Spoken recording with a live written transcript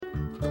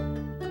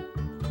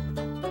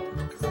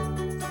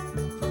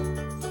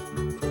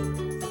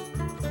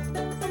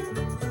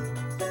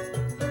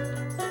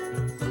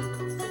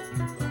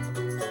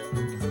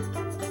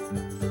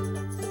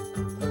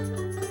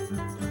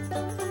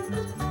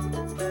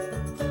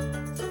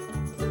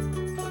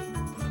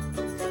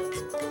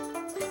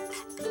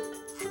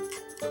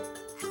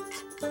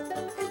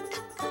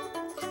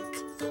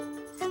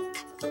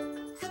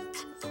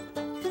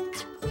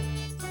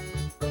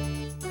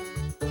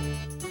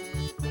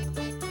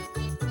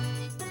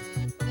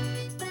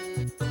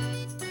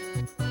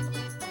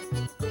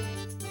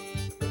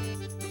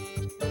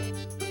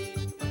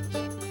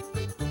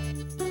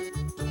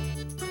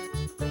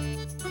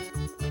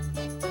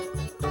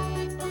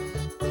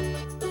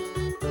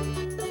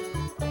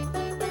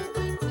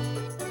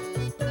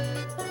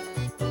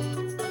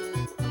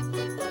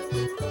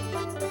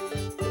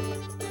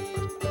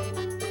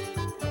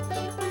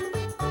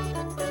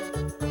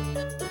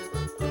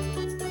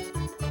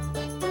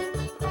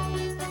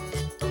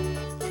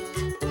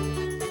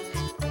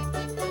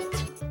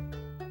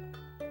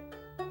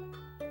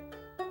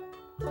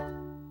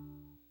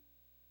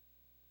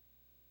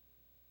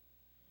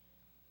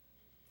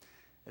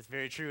It's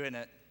very true, isn't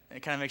it? It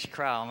kind of makes you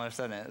cry almost,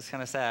 doesn't it? It's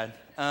kind of sad.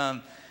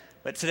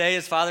 But today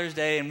is Father's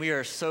Day, and we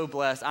are so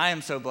blessed. I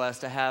am so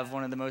blessed to have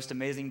one of the most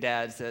amazing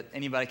dads that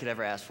anybody could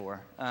ever ask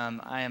for.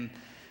 I am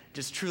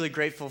just truly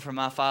grateful for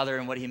my father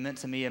and what he meant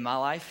to me in my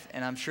life,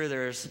 and I'm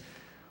sure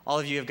all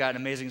of you have got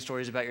amazing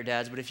stories about your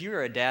dads, but if you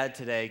are a dad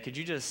today, could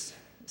you just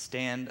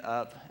stand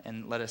up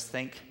and let us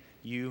thank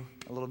you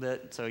a little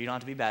bit so you don't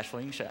have to be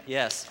bashful? You can shout.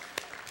 Yes.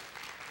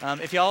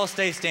 If y'all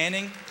stay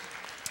standing,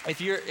 if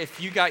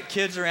you got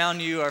kids around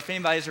you or if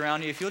anybody's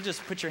around you, if you'll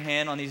just put your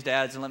hand on these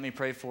dads and let me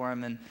pray for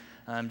them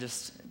and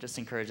just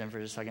encourage them for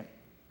just a second.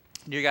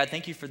 Dear God,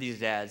 thank you for these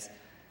dads.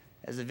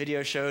 As the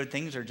video showed,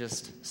 things are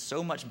just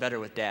so much better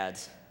with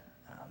dads.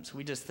 So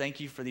we just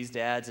thank you for these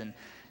dads and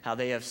how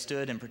they have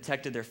stood and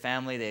protected their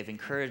family. They have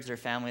encouraged their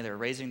family. They're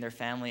raising their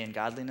family in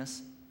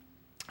godliness.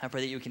 I pray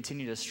that you would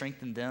continue to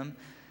strengthen them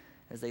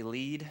as they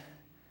lead.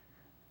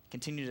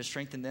 Continue to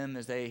strengthen them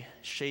as they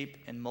shape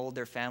and mold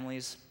their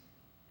families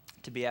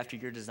to be after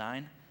your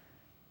design.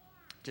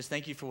 Just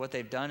thank you for what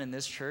they've done in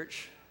this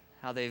church,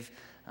 how they've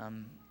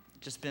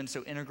just been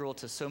so integral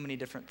to so many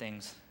different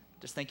things.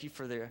 Just thank you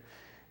for the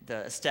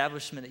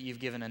establishment that you've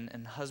given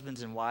in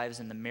husbands and wives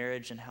and the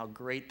marriage and how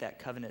great that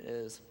covenant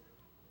is.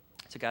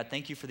 So God,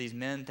 thank you for these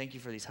men. Thank you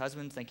for these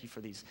husbands. Thank you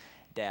for these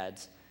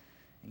dads.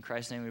 In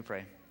Christ's name we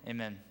pray.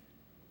 Amen.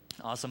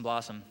 Awesome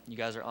blossom. You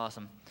guys are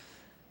awesome.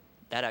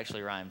 That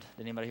actually rhymed.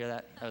 Did anybody hear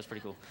that? That was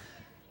pretty cool.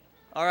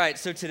 All right,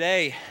 so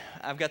today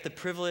I've got the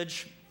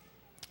privilege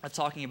of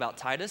talking about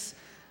Titus.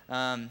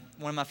 One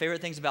of my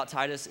favorite things about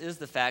Titus is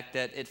the fact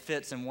that it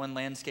fits in one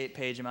landscape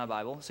page in my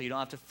Bible, so you don't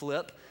have to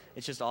flip.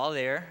 It's just all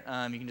there.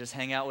 You can just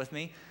hang out with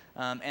me.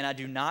 And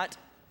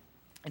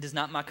it is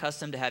not my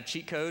custom to have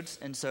cheat codes,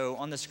 and so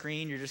on the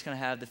screen you're just going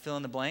to have the fill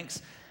in the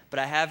blanks, but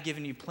I have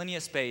given you plenty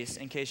of space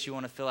in case you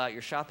want to fill out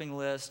your shopping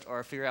list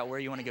or figure out where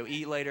you want to go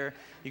eat later.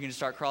 You can just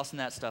start crossing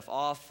that stuff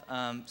off.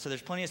 So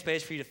there's plenty of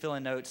space for you to fill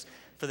in notes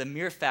for the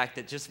mere fact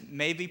that just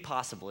maybe,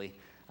 possibly,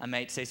 I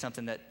might say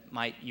something that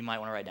you might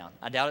want to write down.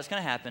 I doubt it's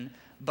going to happen,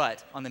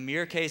 but on the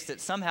mere case that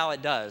somehow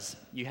it does,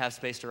 you have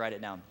space to write it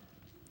down.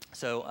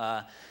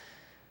 So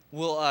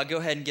we'll go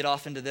ahead and get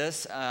off into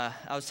this. I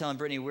was telling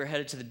Brittany we're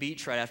headed to the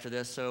beach right after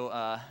this,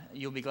 so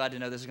you'll be glad to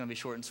know this is going to be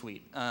short and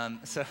sweet.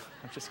 So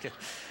I'm just kidding.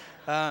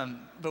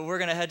 But we're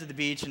going to head to the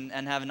beach and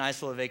have a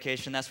nice little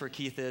vacation. That's where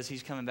Keith is.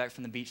 He's coming back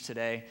from the beach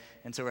today,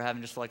 and so we're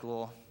having just like a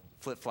little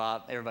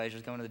flip-flop. Everybody's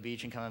just going to the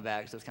beach and coming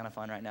back, so it's kind of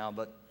fun right now.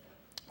 But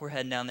we're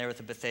heading down there with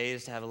the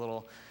Bethays to have a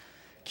little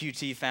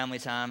QT family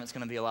time. It's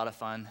going to be a lot of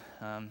fun.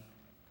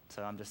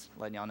 So I'm just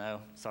letting y'all know.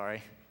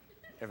 Sorry.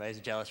 Everybody's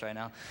jealous right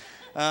now.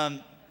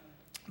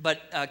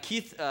 But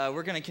Keith,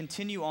 we're going to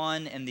continue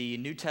on in the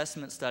New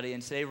Testament study,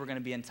 and today we're going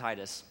to be in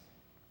Titus.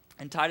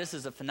 And Titus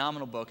is a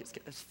phenomenal book.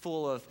 It's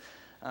full of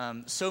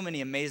so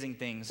many amazing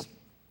things,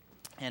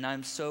 and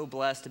I'm so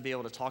blessed to be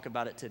able to talk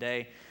about it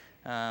today.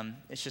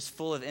 It's just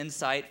full of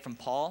insight from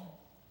Paul.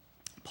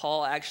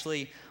 Paul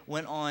actually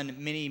went on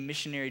many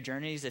missionary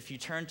journeys. If you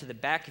turn to the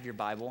back of your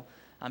Bible,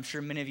 I'm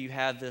sure many of you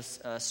have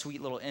this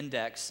sweet little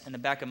index in the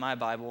back of my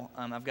Bible.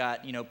 I've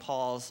got,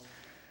 Paul's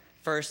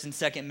first and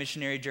second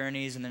missionary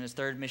journeys, and then his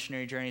third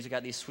missionary journeys. I've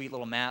got these sweet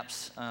little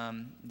maps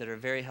that are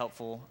very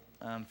helpful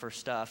for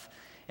stuff.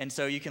 And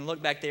so you can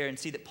look back there and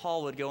see that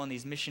Paul would go on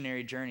these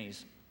missionary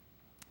journeys.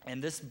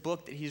 And this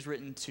book that he's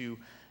written to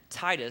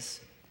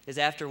Titus is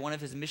after one of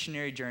his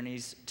missionary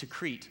journeys to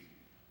Crete.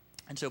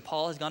 And so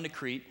Paul has gone to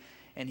Crete,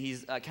 and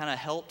he's kind of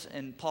helped,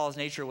 and Paul's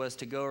nature was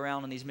to go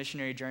around on these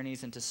missionary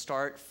journeys and to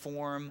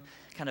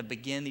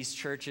begin these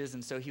churches.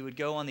 And so he would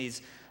go on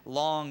these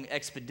long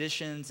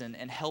expeditions and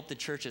help the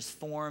churches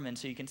form. And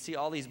so you can see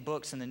all these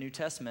books in the New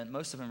Testament,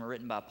 most of them are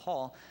written by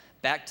Paul,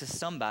 back to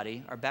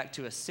somebody or back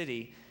to a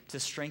city to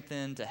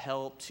strengthen, to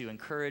help, to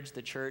encourage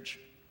the church.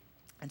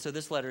 And so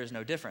this letter is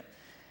no different.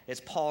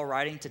 It's Paul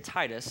writing to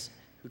Titus,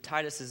 who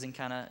Titus is in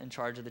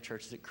charge of the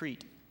churches at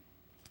Crete.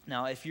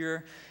 Now, if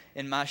you're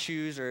in my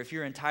shoes or if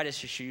you're in Titus'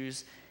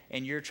 shoes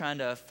and you're trying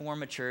to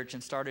form a church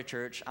and start a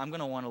church, I'm going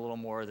to want a little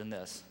more than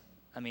this.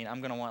 I'm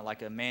going to want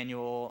like a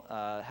manual,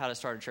 how to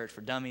start a church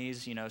for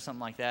dummies, something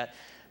like that.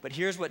 But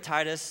here's what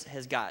Titus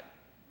has got.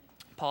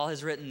 Paul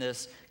has written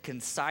this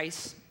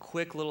concise,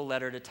 quick little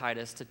letter to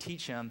Titus to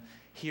teach him,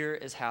 here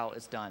is how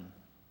it's done.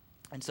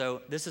 And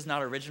so this is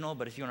not original,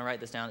 but if you want to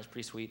write this down, it's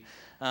pretty sweet.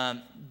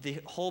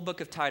 The whole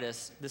book of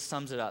Titus, this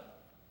sums it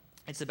up.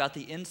 It's about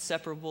the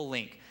inseparable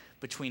link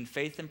between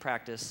faith and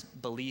practice,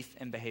 belief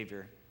and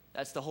behavior.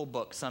 That's the whole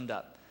book summed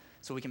up.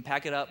 So we can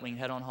pack it up, we can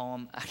head on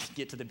home, I can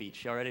get to the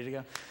beach. Y'all ready to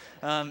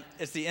go?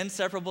 It's the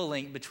inseparable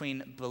link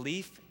between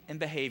belief and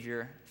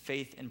behavior,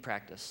 faith and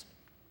practice.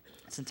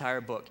 This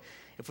entire book.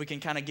 If we can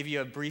kind of give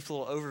you a brief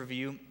little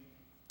overview,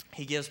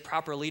 he gives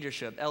proper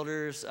leadership.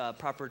 Elders,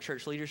 proper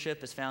church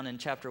leadership is found in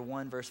chapter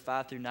 1, verse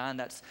 5 through 9.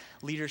 That's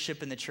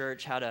leadership in the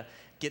church, how to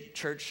get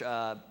church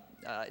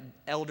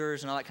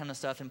elders and all that kind of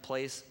stuff in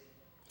place.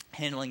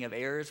 Handling of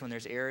errors, when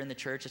there's error in the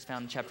church, is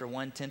found in chapter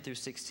 1, 10 through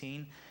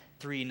 16.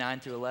 3, 9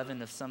 through 11,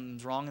 if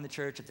something's wrong in the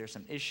church, if there's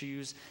some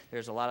issues,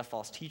 there's a lot of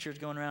false teachers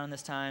going around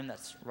this time,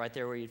 that's right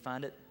there where you'd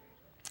find it.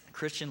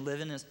 Christian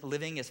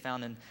living is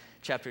found in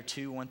chapter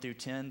 2, 1 through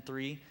 10,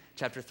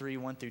 chapter 3,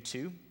 1 through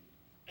 2.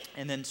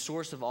 And then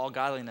source of all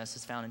godliness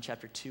is found in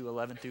chapter 2,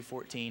 11 through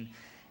 14,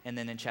 and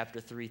then in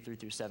chapter 3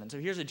 through 7. So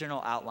here's a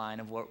general outline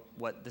of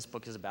what this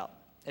book is about.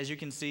 As you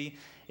can see,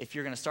 if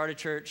you're going to start a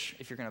church,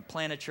 if you're going to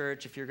plant a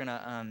church, if you're going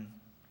to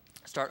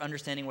start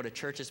understanding what a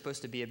church is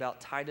supposed to be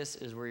about, Titus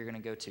is where you're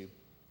going to go to.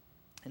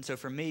 And so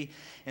for me,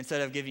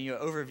 instead of giving you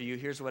an overview,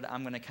 here's what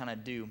I'm going to kind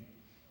of do.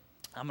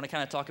 I'm going to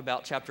kind of talk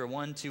about chapter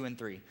 1, 2, and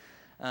 3.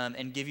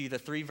 And give you the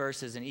 3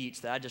 verses in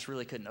each that I just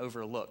really couldn't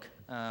overlook,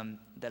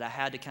 that I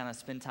had to kind of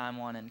spend time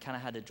on and kind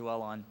of had to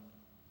dwell on.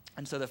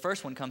 And so the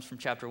first one comes from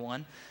chapter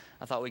 1.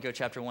 I thought we'd go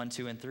chapter 1,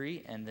 2, and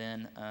 3, and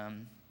then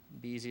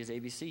be easy as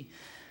ABC.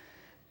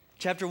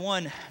 Chapter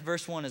 1,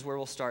 verse 1 is where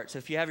we'll start. So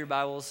if you have your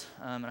Bibles,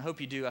 and I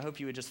hope you do, I hope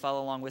you would just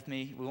follow along with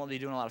me. We won't be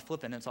doing a lot of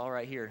flipping. It's all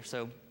right here.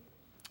 So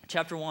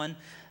chapter 1,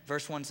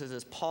 verse 1 says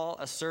this: Paul,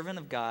 a servant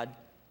of God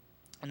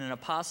and an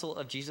apostle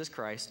of Jesus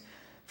Christ,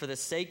 for the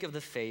sake of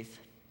the faith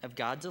of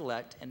God's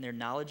elect and their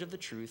knowledge of the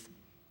truth,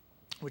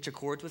 which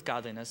accords with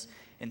godliness,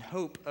 in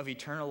hope of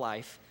eternal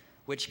life,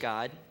 which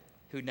God,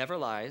 who never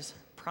lies,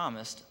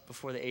 promised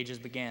before the ages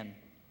began.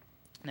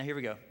 Now here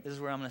we go. This is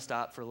where I'm going to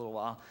stop for a little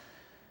while.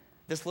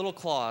 This little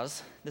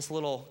clause, this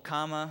little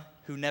comma,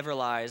 who never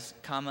lies,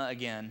 comma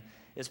again,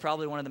 is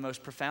probably one of the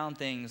most profound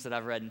things that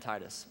I've read in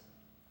Titus.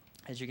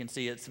 As you can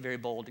see, it's very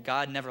bold.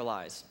 God never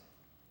lies.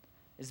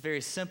 It's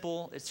very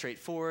simple. It's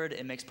straightforward.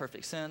 It makes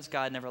perfect sense.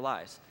 God never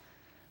lies.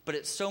 But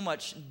it's so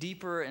much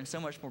deeper and so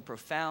much more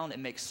profound. It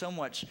makes so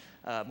much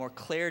more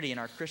clarity in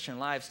our Christian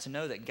lives to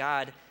know that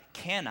God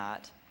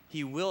cannot,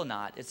 he will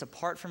not. It's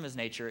apart from his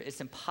nature. It's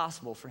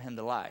impossible for him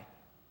to lie.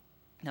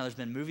 Now, there's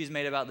been movies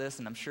made about this,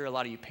 and I'm sure a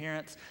lot of you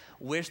parents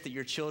wish that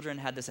your children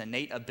had this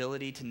innate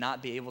ability to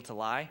not be able to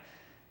lie.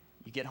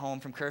 You get home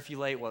from curfew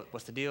late,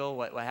 what's the deal?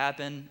 What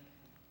happened?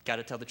 Got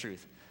to tell the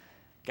truth.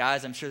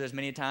 Guys, I'm sure there's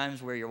many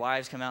times where your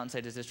wives come out and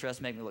say, does this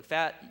dress make me look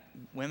fat?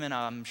 Women,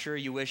 I'm sure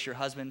you wish your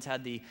husbands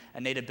had the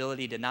innate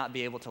ability to not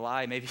be able to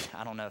lie. Maybe,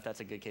 I don't know if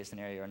that's a good case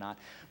scenario or not.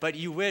 But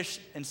you wish,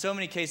 in so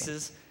many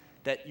cases,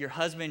 that your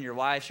husband, your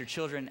wives, your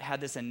children had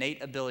this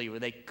innate ability where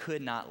they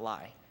could not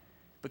lie.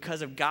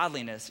 Because of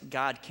godliness,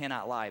 God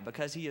cannot lie.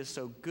 Because he is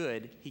so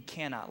good, he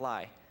cannot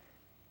lie.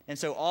 And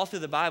so all through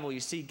the Bible,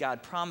 you see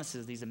God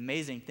promises these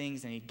amazing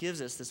things, and he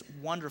gives us this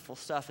wonderful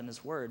stuff in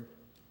this word,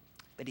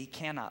 but he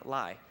cannot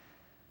lie.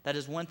 That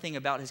is one thing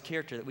about his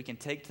character that we can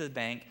take to the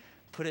bank,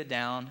 put it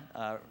down,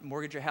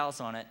 mortgage your house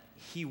on it.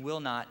 He will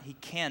not, he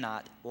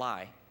cannot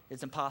lie.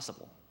 It's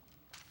impossible.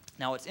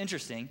 Now, what's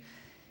interesting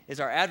is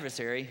our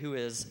adversary, who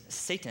is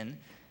Satan,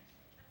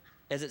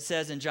 as it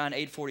says in John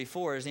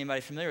 8:44, is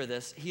anybody familiar with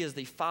this? He is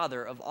the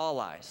father of all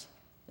lies.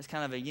 It's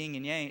kind of a yin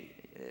and yang,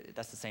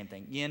 that's the same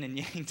thing, yin and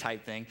yang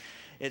type thing.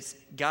 It's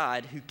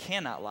God who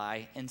cannot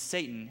lie and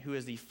Satan who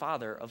is the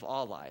father of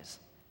all lies.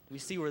 We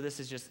see where this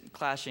is just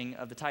clashing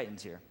of the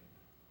titans here.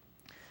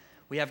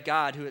 We have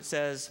God who it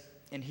says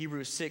in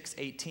Hebrews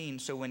 6:18,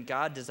 so when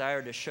God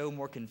desired to show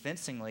more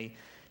convincingly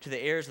to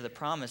the heirs of the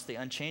promise the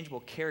unchangeable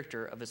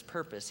character of his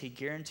purpose, he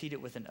guaranteed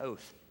it with an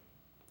oath,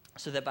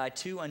 so that by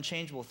 2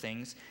 unchangeable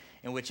things,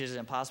 in which it is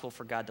impossible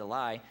for God to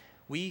lie,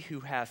 we who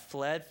have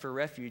fled for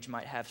refuge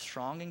might have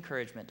strong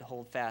encouragement to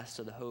hold fast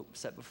to the hope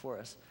set before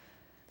us.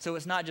 So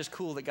it's not just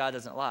cool that God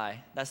doesn't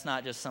lie. That's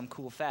not just some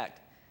cool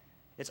fact.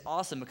 It's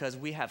awesome because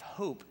we have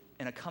hope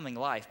in a coming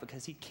life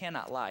because he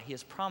cannot lie. He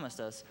has promised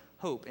us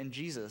hope in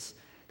Jesus,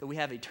 that we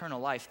have eternal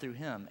life through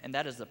him, and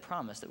that is the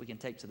promise that we can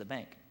take to the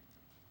bank.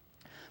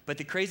 But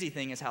the crazy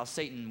thing is how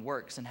Satan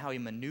works and how he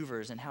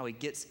maneuvers and how he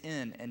gets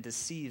in and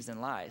deceives and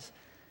lies.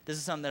 This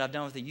is something that I've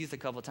done with the youth a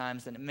couple of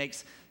times, and it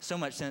makes so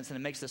much sense, and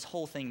it makes this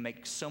whole thing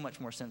make so much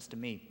more sense to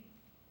me.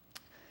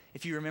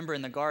 If you remember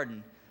in the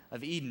Garden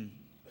of Eden,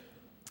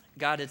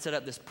 God had set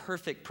up this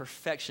perfect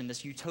perfection,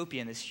 this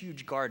utopia, this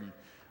huge garden,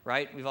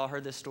 right? We've all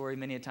heard this story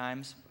many a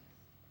times.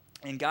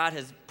 And God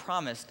has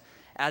promised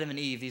Adam and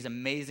Eve these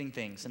amazing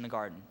things in the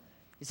garden.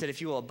 He said,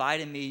 if you will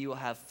abide in me, you will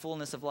have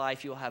fullness of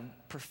life, you will have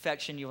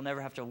perfection, you will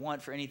never have to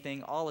want for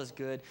anything, all is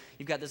good.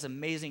 You've got this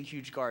amazing,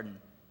 huge garden.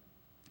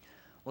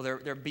 Well,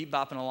 they're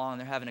beat-bopping along,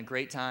 they're having a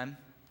great time,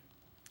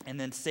 and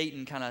then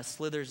Satan kind of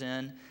slithers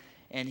in,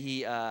 and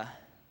he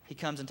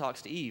comes and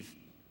talks to Eve.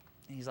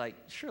 And he's like,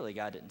 surely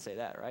God didn't say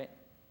that, right?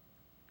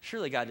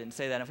 Surely God didn't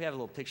say that. And if we have a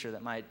little picture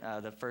that might,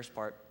 the first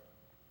part,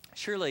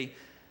 surely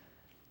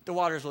the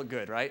waters look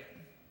good, right?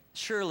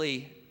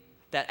 Surely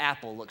that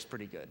apple looks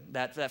pretty good.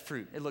 That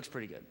fruit, it looks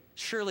pretty good.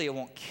 Surely it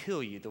won't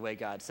kill you the way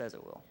God says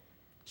it will.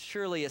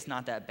 Surely it's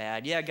not that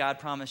bad. Yeah, God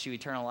promised you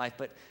eternal life,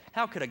 but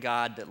how could a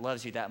God that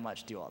loves you that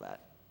much do all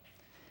that?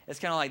 It's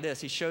kind of like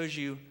this. He shows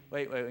you,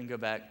 wait, we can go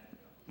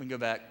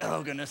back.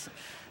 Oh, goodness.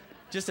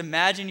 Just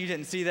imagine you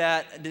didn't see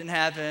that. It didn't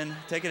happen.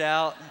 Take it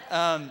out.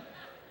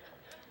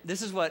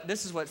 This is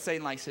what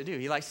Satan likes to do.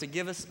 He likes to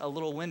give us a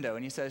little window,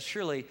 and he says,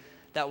 surely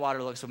that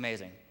water looks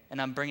amazing.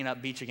 And I'm bringing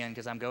up beach again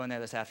because I'm going there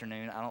this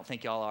afternoon. I don't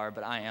think y'all are,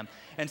 but I am.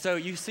 And so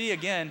you see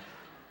again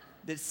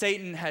that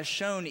Satan has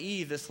shown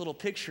Eve this little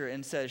picture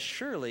and says,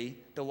 surely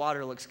the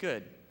water looks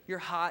good. You're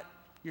hot.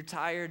 You're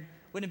tired.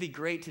 Wouldn't it be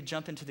great to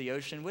jump into the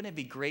ocean? Wouldn't it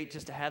be great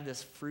just to have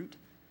this fruit?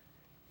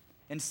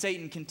 And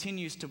Satan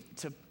continues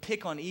to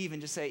pick on Eve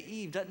and just say,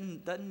 Eve,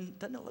 doesn't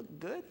it look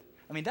good?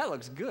 I mean, that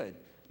looks good.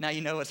 Now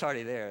you know it's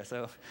already there.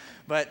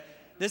 But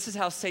this is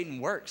how Satan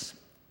works.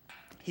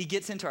 He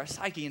gets into our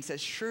psyche and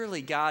says,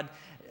 surely God,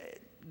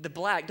 the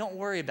black, don't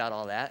worry about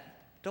all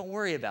that. Don't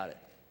worry about it.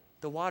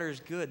 The water's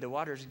good. The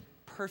water's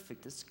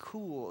perfect. It's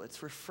cool.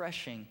 It's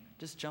refreshing.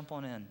 Just jump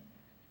on in.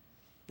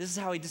 This is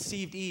how he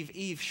deceived Eve.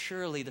 Eve,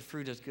 surely the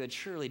fruit is good.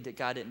 Surely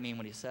God didn't mean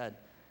what he said.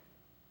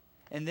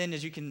 And then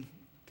as you can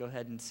go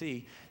ahead and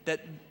see,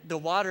 that the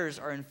waters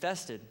are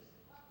infested.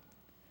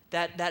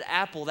 That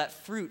apple, that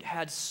fruit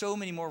had so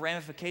many more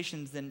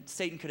ramifications than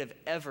Satan could have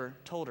ever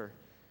told her.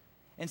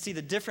 And see,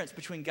 the difference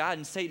between God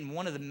and Satan,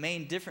 one of the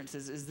main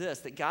differences is this,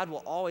 that God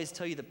will always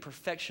tell you the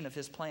perfection of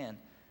his plan.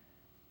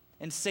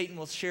 And Satan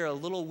will share a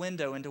little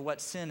window into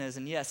what sin is.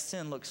 And yes,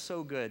 sin looks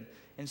so good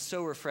and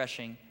so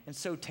refreshing and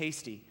so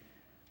tasty.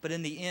 But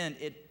in the end,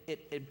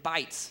 it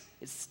bites,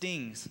 it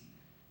stings.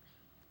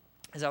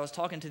 As I was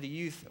talking to the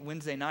youth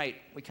Wednesday night,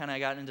 we kind of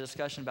got into a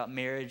discussion about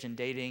marriage and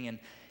dating and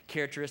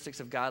characteristics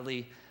of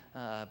godly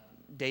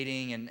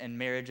dating and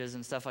marriages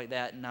and stuff like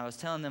that. And I was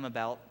telling them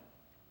about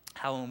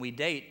how when we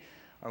date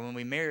or when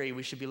we marry,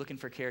 we should be looking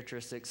for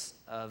characteristics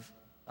of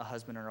a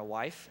husband or a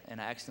wife.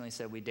 And I accidentally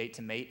said we date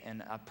to mate,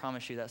 and I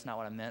promise you that's not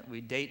what I meant. We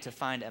date to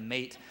find a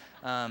mate.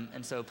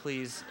 And so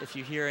please, if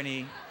you hear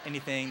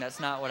anything, that's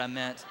not what I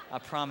meant. I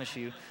promise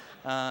you.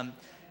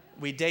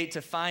 We date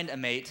to find a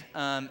mate.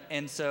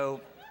 And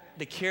so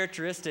the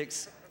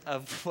characteristics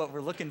of what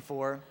we're looking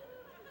for,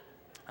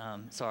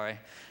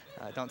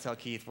 don't tell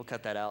Keith, we'll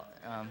cut that out.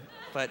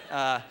 But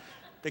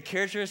the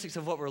characteristics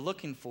of what we're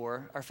looking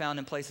for are found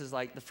in places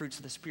like the fruits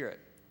of the Spirit,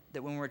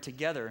 that when we're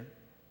together,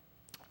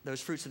 those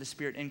fruits of the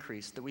Spirit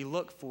increase, that we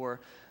look for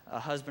a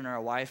husband or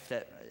a wife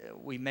that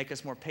we make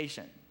us more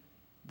patient,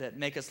 that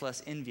make us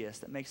less envious,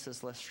 that makes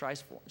us less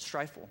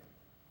strifeful.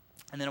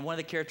 And then one of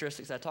the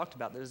characteristics I talked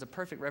about that is a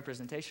perfect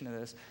representation of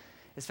this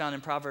is found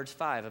in Proverbs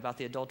 5 about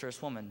the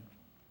adulterous woman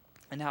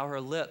and how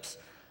her lips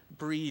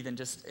breathe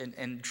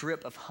and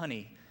drip of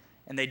honey.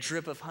 And they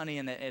drip of honey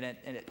and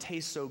it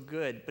tastes so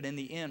good, but in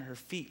the end, her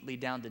feet lead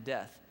down to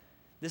death.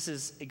 This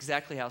is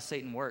exactly how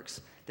Satan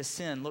works. The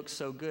sin looks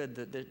so good,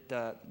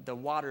 the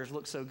waters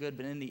look so good,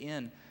 but in the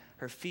end,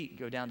 her feet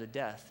go down to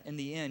death. In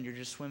the end, you're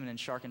just swimming in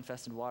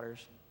shark-infested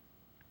waters.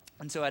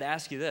 And so I'd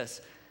ask you this.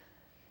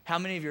 How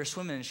many of you are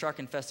swimming in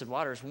shark-infested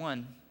waters?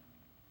 One,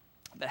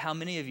 but how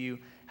many of you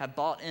have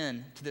bought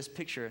in to this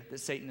picture that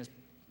Satan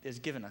is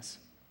given us?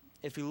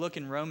 If you look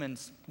in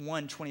Romans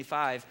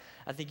 1:25,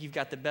 I think you've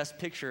got the best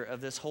picture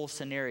of this whole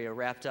scenario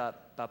wrapped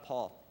up by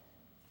Paul.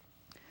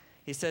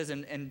 He says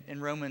in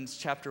Romans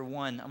chapter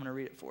 1, I'm going to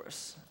read it for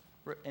us.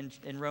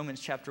 In Romans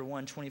chapter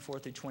 1, 24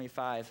 through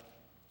 25,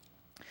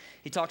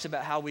 he talks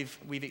about how we've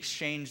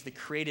exchanged the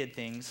created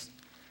things,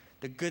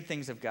 the good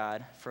things of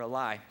God, for a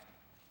lie.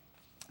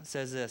 It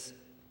says this,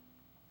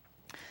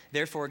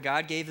 therefore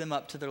God gave them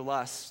up to their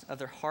lusts of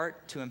their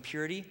heart, to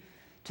impurity,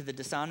 to the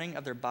dishonoring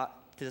of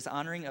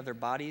their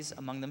bodies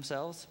among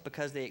themselves,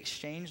 because they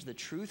exchanged the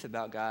truth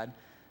about God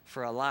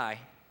for a lie,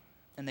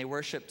 and they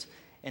worshipped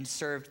and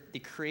served the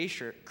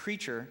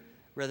creature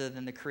rather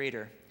than the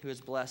Creator, who is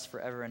blessed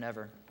forever and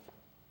ever.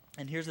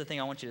 And here's the thing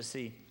I want you to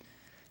see.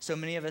 So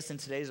many of us in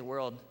today's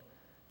world,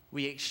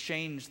 we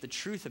exchange the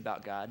truth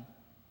about God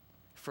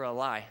for a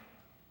lie,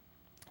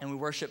 and we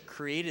worship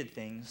created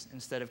things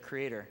instead of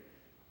Creator.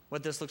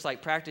 What this looks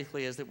like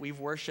practically is that we've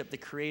worshiped the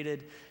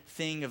created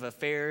thing of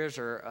affairs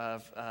or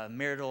of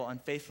marital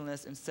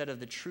unfaithfulness instead of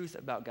the truth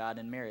about God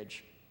in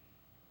marriage.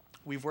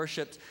 We've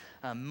worshiped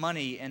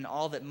money and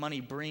all that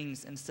money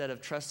brings instead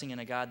of trusting in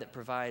a God that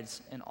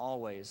provides in all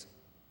ways.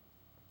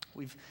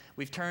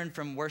 We've turned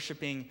from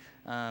worshiping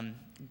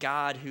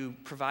God who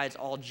provides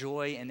all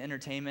joy and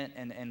entertainment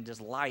and just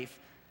life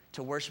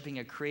to worshiping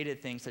a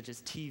created thing such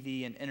as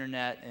TV and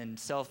internet and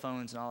cell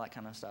phones and all that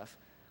kind of stuff.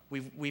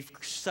 We've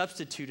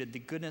substituted the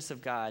goodness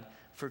of God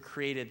for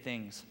created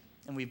things,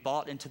 and we've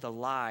bought into the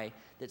lie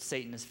that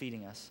Satan is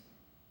feeding us.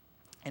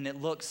 And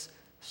it looks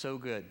so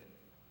good.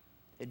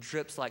 It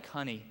drips like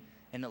honey,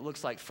 and it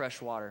looks like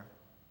fresh water.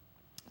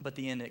 But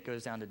the end, it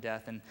goes down to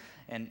death.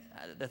 And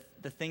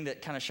the thing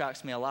that kind of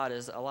shocks me a lot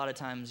is a lot of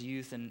times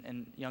youth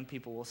and young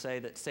people will say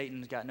that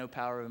Satan's got no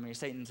power over me,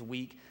 Satan's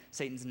weak,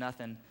 Satan's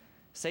nothing.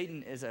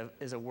 Satan is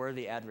a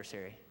worthy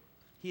adversary.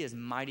 He is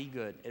mighty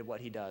good at what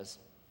he does,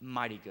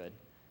 mighty good.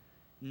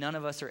 None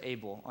of us are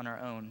able on our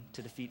own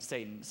to defeat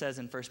Satan. It says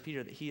in 1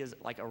 Peter that he is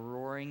like a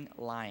roaring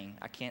lion.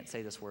 I can't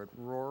say this word.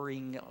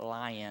 Roaring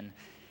lion,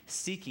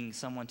 seeking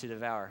someone to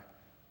devour.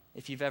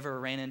 If you've ever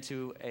ran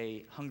into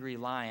a hungry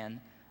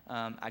lion,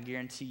 I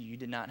guarantee you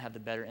did not have the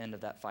better end of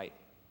that fight,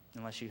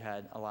 unless you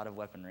had a lot of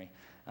weaponry.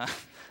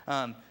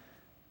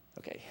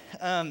 Okay.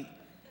 A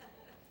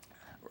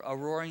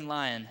roaring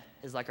lion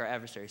is like our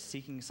adversary,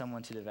 seeking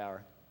someone to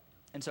devour.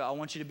 And so I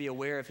want you to be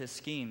aware of his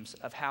schemes,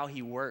 of how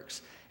he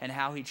works, and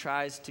how he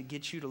tries to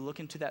get you to look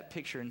into that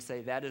picture and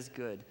say, that is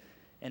good,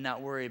 and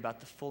not worry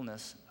about the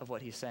fullness of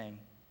what he's saying.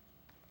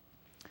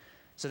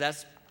 So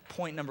that's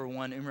point number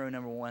one, numero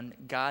number one.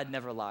 God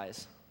never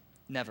lies.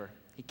 Never.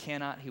 He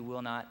cannot, he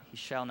will not, he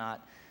shall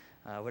not.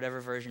 Whatever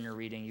version you're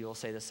reading, you will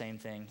say the same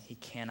thing. He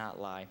cannot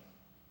lie.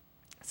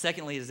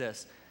 Secondly is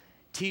this: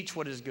 teach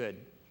what is good.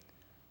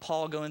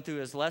 Paul, going through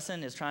his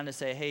lesson, is trying to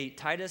say, hey,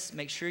 Titus,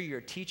 make sure you're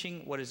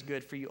teaching what is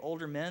good. For you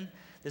older men,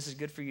 this is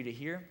good for you to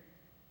hear.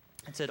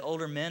 It said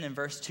older men in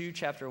verse 2,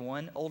 chapter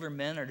 1, older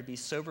men are to be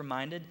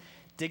sober-minded,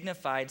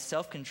 dignified,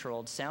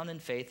 self-controlled, sound in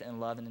faith and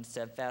love and in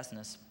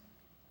steadfastness.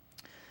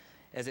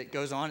 As it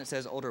goes on, it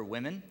says older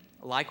women,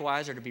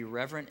 likewise, are to be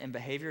reverent in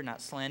behavior,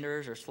 not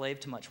slanderers or slave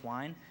to much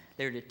wine.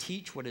 They are to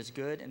teach what is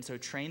good, and so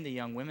train the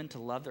young women to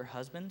love their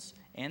husbands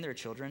and their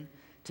children,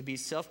 to be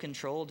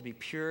self-controlled, to be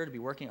pure, to be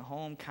working at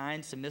home,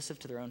 kind, submissive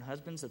to their own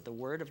husbands, that the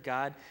word of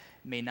God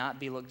may not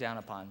be looked down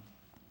upon.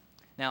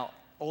 Now,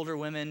 older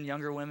women,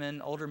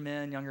 older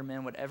men, younger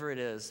men, whatever it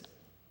is,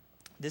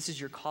 this is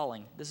your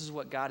calling. This is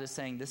what God is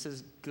saying. This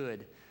is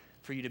good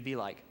for you to be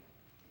like.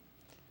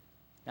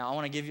 Now, I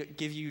want to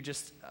give you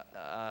just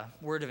a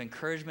word of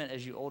encouragement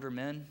as you older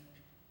men.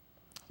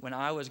 When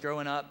I was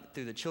growing up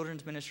through the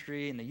children's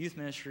ministry and the youth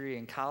ministry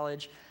and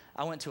college,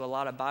 I went to a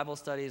lot of Bible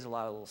studies, a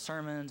lot of little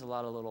sermons, a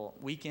lot of little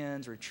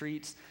weekends,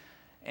 retreats,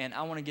 and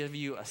I want to give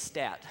you a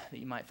stat that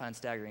you might find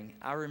staggering.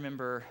 I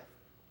remember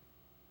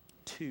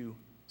 2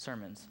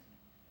 sermons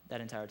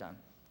that entire time.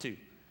 2.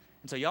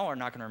 And so y'all are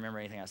not going to remember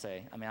anything I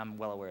say. I mean, I'm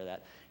well aware of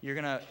that.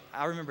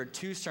 I remember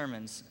 2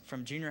 sermons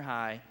from junior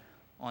high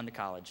on to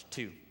college,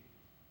 2.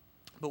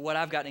 But what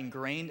I've got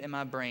ingrained in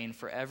my brain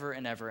forever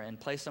and ever and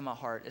placed on my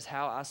heart is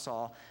how I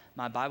saw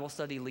my Bible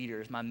study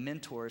leaders, my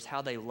mentors,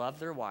 how they loved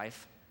their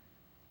wife,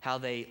 how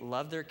they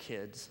loved their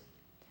kids,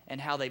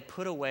 and how they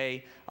put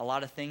away a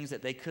lot of things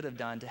that they could have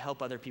done to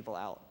help other people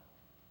out.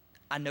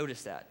 I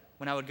noticed that.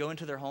 When I would go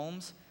into their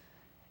homes,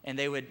 and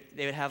they would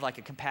have like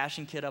a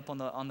compassion kit up on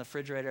the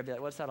refrigerator, I'd be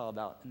like, what's that all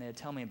about? And they'd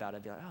tell me about it.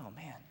 I'd be like, oh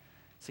man,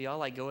 so y'all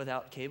like go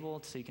without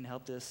cable so you can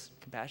help this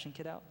compassion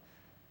kit out?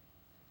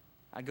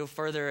 I'd go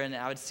further and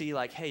I would see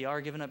like, hey, y'all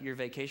are giving up your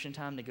vacation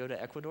time to go to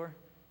Ecuador?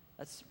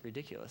 That's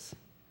ridiculous.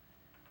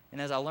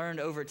 And as I learned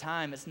over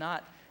time, it's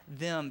not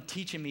them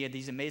teaching me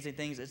these amazing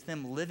things, it's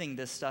them living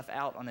this stuff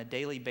out on a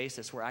daily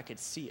basis where I could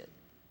see it.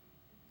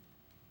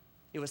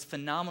 It was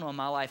phenomenal in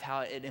my life how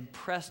it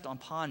impressed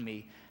upon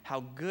me how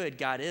good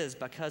God is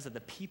because of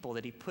the people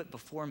that he put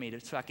before me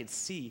so I could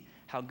see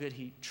how good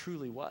he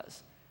truly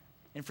was.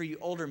 And for you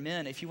older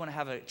men, if you want to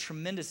have a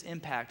tremendous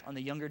impact on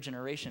the younger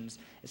generations,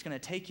 it's going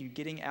to take you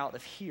getting out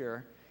of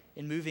here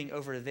and moving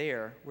over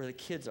there where the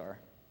kids are.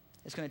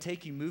 It's going to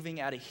take you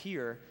moving out of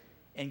here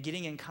and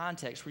getting in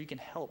context where you can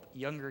help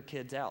younger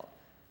kids out.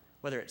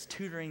 Whether it's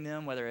tutoring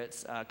them, whether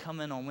it's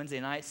coming on Wednesday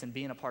nights and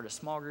being a part of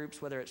small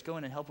groups, whether it's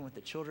going and helping with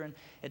the children.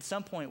 At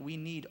some point, we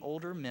need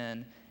older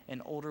men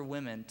and older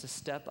women to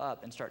step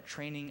up and start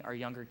training our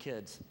younger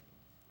kids.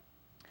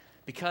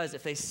 Because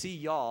if they see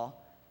y'all,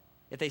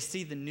 if they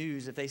see the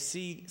news, if they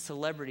see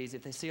celebrities,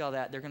 if they see all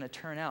that, they're going to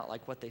turn out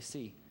like what they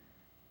see.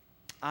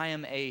 I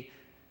am a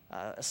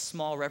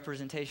small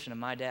representation of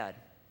my dad.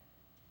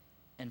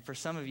 And for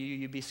some of you,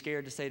 you'd be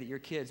scared to say that your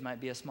kids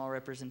might be a small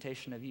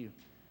representation of you.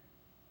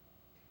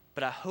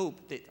 But I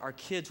hope that our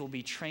kids will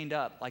be trained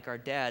up like our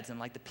dads and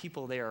like the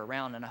people they are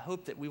around. And I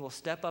hope that we will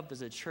step up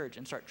as a church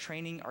and start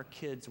training our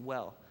kids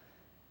well.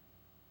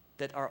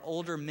 That our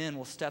older men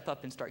will step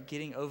up and start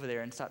getting over there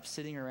and stop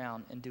sitting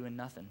around and doing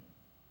nothing.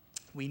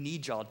 We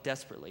need y'all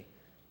desperately.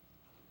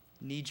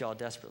 Need y'all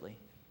desperately.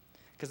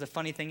 Because the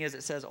funny thing is,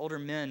 it says older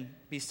men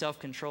be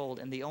self-controlled.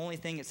 And the only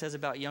thing it says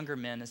about younger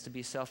men is to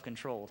be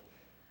self-controlled.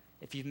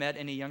 If you've met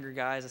any younger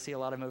guys, I see a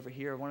lot of them over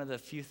here, one of the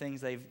few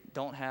things they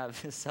don't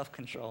have is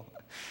self-control.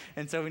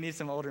 And so we need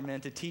some older men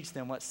to teach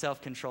them what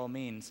self-control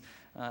means.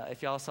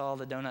 If y'all saw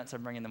the donuts I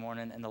bring in the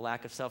morning and the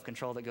lack of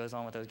self-control that goes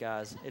on with those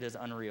guys, it is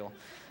unreal.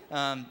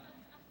 Some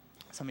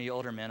of you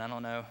older men, I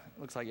don't know.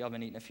 Looks like y'all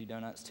been eating a few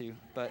donuts too.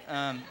 But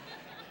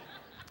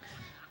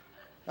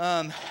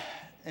and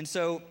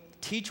so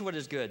teach what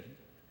is good.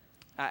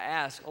 I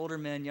ask older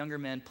men, younger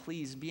men,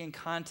 please be in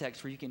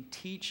context where you can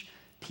teach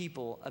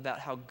people about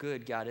how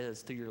good God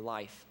is through your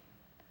life.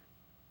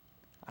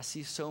 I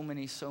see so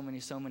many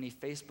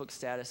Facebook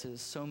statuses,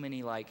 so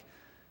many like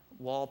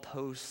wall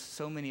posts,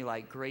 so many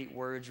like great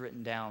words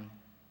written down.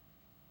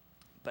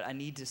 But I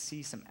need to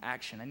see some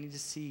action. I need to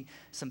see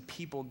some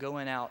people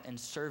going out and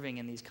serving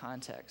in these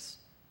contexts.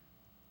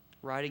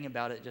 Writing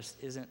about it just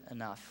isn't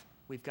enough.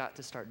 We've got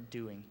to start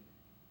doing.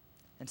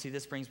 And see,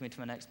 this brings me to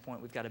my next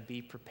point. We've got to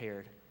be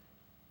prepared.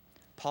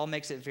 Paul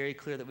makes it very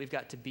clear that we've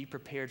got to be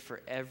prepared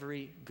for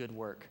every good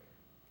work.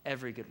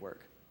 Every good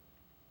work.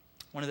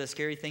 One of the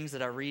scary things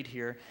that I read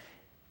here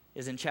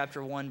is in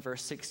chapter 1,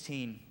 verse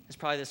 16. It's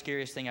probably the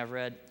scariest thing I've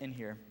read in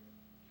here.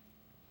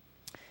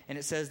 And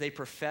it says, they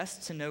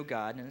profess to know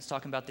God, and it's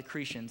talking about the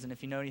Cretans. And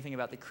if you know anything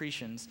about the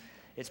Cretans,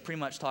 it's pretty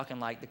much talking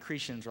like the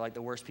Cretans are like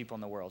the worst people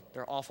in the world.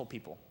 They're awful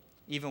people.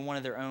 Even one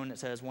of their own, it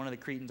says, one of the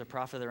Cretans, a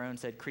prophet of their own,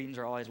 said, Cretans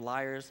are always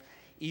liars,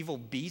 evil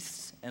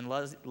beasts, and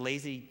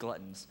lazy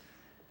gluttons.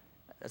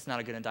 That's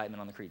not a good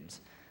indictment on the Cretans.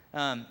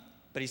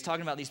 But he's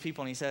talking about these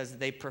people, and he says,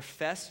 they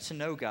profess to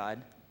know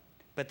God,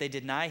 but they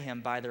deny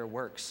him by their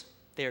works.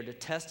 They are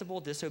detestable,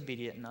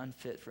 disobedient, and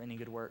unfit for any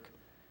good work.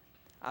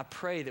 I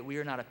pray that we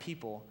are not a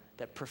people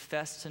that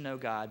profess to know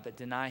God, but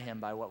deny him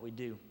by what we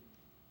do.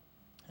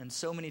 And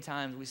so many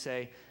times we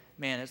say,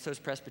 man, it's those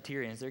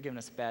Presbyterians. They're giving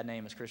us a bad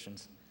name as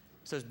Christians.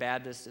 It's those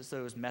Baptists. It's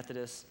those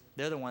Methodists.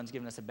 They're the ones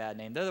giving us a bad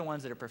name. They're the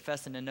ones that are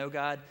professing to know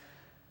God,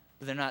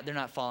 but they're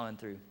not following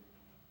through.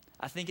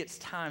 I think it's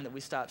time that we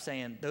stop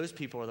saying those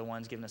people are the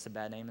ones giving us a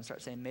bad name and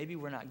start saying maybe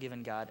we're not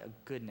giving God a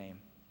good name.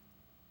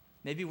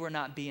 Maybe we're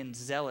not being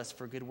zealous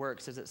for good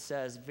works, as it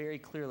says very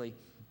clearly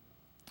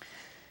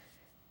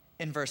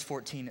in verse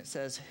 14. It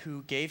says,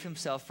 who gave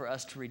himself for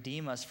us to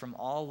redeem us from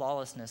all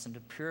lawlessness and to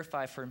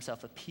purify for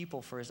himself a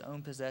people for his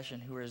own possession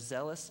who are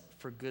zealous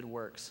for good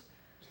works.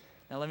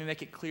 Now let me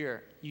make it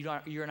clear, you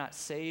are not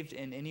saved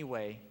in any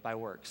way by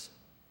works.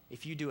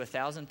 If you do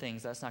 1,000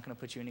 things, that's not going to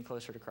put you any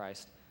closer to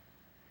Christ.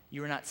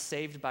 You are not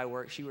saved by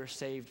works. You are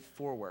saved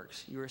for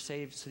works. You are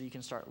saved so that you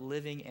can start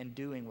living and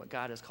doing what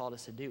God has called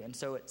us to do. And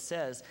so it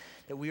says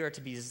that we are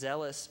to be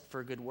zealous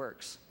for good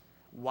works.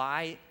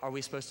 Why are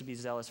we supposed to be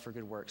zealous for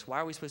good works? Why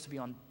are we supposed to be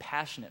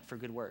passionate for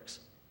good works?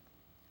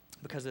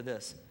 Because of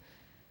this.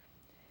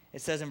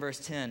 It says in verse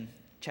 10,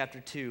 chapter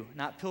 2,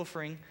 not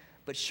pilfering,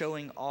 but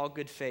showing all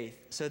good faith,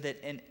 so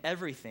that in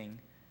everything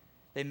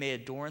they may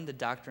adorn the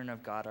doctrine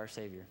of God our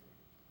Savior.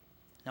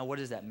 Now, what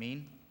does that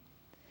mean?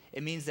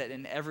 It means that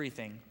in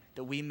everything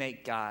that we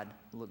make God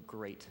look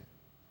great,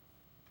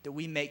 that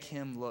we make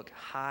him look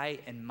high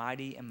and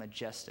mighty and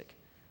majestic.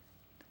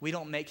 We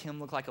don't make him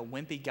look like a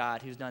wimpy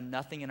God who's done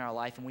nothing in our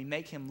life, and we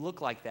make him look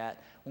like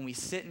that when we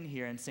sit in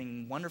here and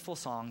sing wonderful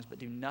songs but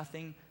do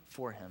nothing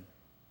for him.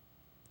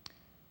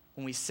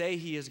 When we say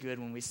he is good,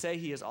 when we say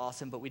he is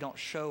awesome, but we don't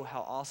show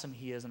how awesome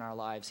he is in our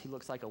lives, he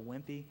looks like a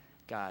wimpy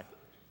God.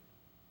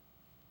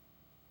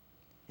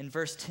 In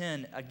verse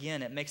 10,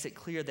 again, it makes it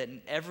clear that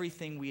in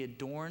everything we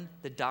adorn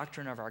the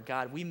doctrine of our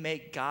God. We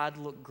make God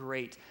look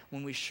great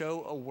when we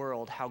show a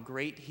world how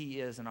great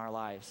he is in our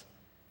lives.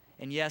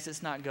 And yes,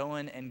 it's not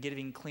going and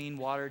giving clean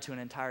water to an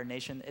entire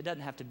nation. It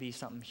doesn't have to be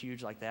something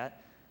huge like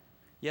that.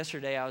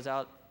 Friday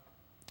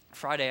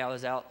I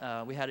was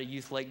out. We had a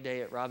youth lake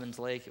day at Robbins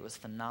Lake. It was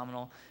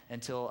phenomenal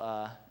until,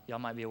 y'all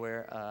might be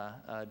aware,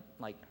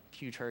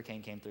 huge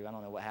hurricane came through. I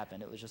don't know what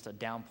happened. It was just a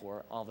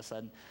downpour all of a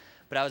sudden.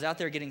 But I was out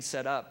there getting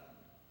set up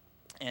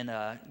and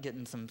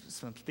getting some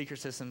speaker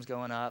systems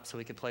going up so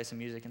we could play some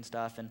music and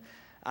stuff. And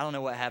I don't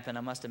know what happened.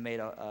 I must have made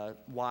a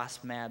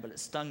wasp mad, but it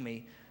stung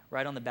me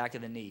right on the back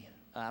of the knee.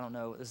 I don't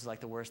know. This is like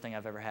the worst thing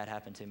I've ever had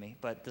happen to me.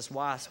 But this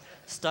wasp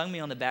stung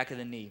me on the back of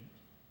the knee.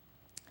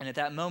 And at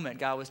that moment,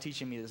 God was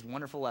teaching me this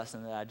wonderful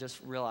lesson that I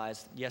just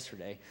realized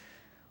yesterday,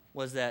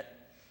 was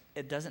that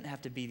it doesn't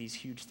have to be these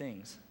huge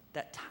things.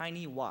 That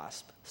tiny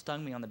wasp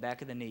stung me on the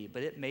back of the knee,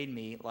 but it made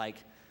me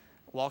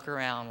walk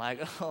around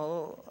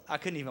I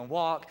couldn't even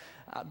walk.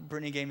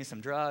 Brittany gave me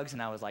some drugs,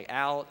 and I was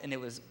out, and it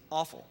was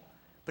awful.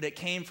 But it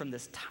came from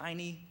this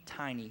tiny,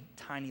 tiny,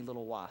 tiny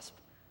little wasp.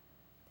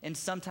 And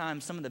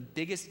sometimes some of the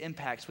biggest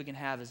impacts we can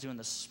have is doing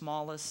the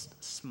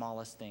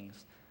smallest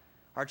things.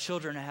 Our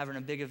children are having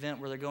a big event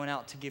where they're going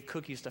out to give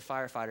cookies to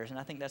firefighters, and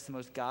I think that's the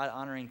most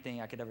God-honoring thing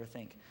I could ever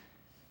think.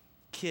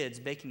 Kids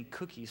baking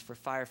cookies for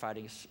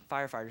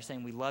firefighters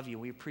saying, we love you,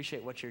 we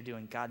appreciate what you're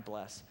doing, God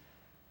bless.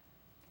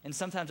 And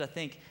sometimes I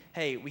think,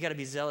 hey, we got to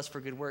be zealous for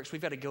good works.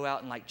 We've got to go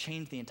out and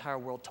change the entire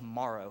world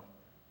tomorrow.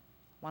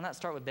 Why not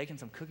start with baking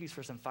some cookies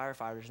for some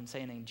firefighters and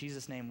saying, in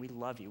Jesus' name, we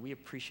love you, we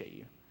appreciate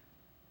you.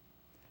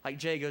 Like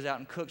Jay goes out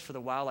and cooks for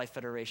the Wildlife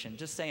Federation,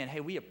 just saying,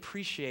 hey, we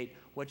appreciate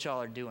what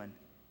y'all are doing.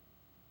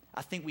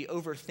 I think we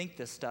overthink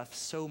this stuff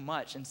so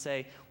much and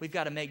say, we've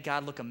got to make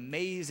God look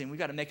amazing. We've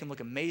got to make him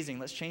look amazing.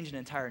 Let's change an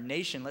entire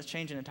nation. Let's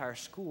change an entire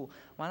school.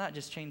 Why not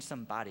just change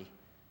somebody?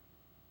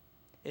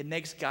 It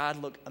makes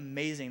God look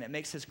amazing. It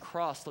makes his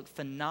cross look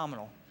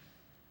phenomenal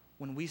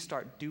when we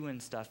start doing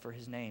stuff for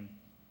his name.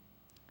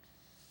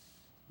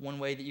 One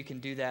way that you can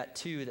do that,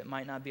 too, that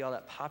might not be all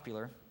that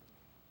popular,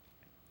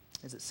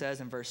 as it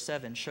says in verse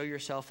 7, show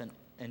yourself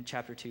in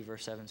chapter 2,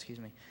 verse 7,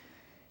 It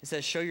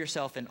says, show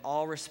yourself in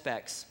all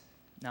respects.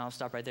 Now I'll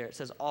stop right there. It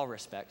says all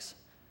respects,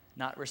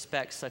 not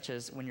respects such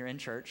as when you're in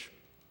church,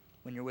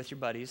 when you're with your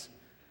buddies,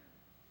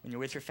 when you're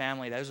with your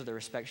family. Those are the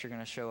respects you're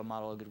going to show a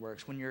model of good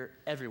works. When you're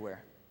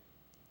everywhere.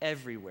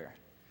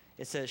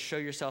 It says show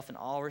yourself in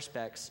all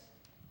respects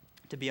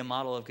to be a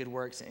model of good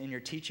works. And in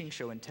your teaching,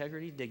 show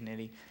integrity,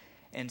 dignity,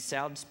 and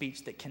sound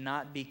speech that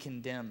cannot be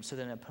condemned, so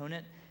that an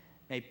opponent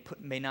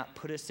may not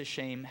put us to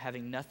shame,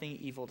 having nothing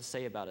evil to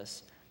say about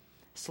us.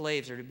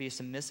 Slaves are to be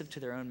submissive to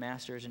their own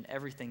masters, and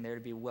everything they're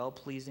to be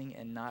well-pleasing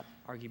and not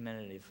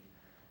argumentative.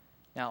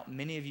 Now,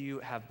 many of you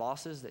have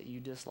bosses that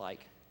you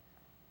dislike,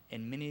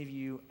 and many of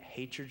you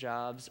hate your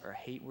jobs or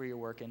hate where you're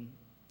working,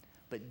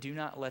 but do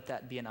not let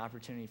that be an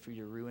opportunity for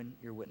you to ruin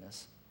your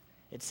witness.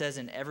 It says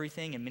in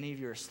everything, and many of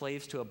you are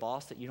slaves to a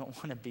boss that you don't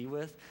want to be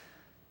with,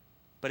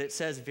 but it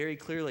says very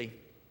clearly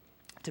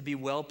to be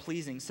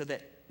well-pleasing so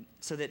that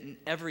in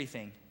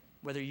everything,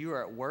 whether you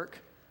are at work,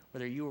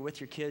 whether you are with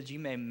your kids, you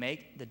may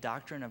make the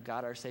doctrine of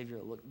God our Savior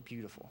look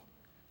beautiful.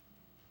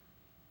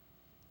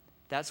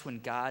 That's when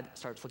God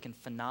starts looking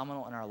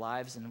phenomenal in our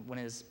lives, and when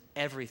it is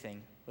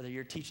everything, whether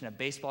you're teaching a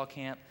baseball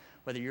camp,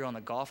 whether you're on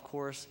the golf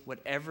course,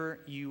 whatever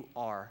you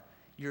are,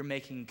 you're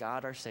making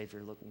God our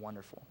Savior look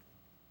wonderful.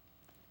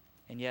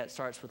 And yet it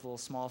starts with little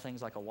small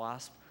things like a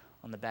wasp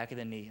on the back of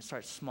the knee. It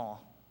starts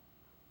small.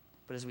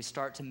 But as we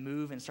start to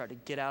move and start to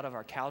get out of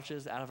our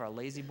couches, out of our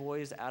lazy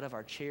boys, out of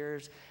our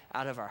chairs,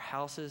 out of our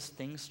houses,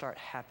 things start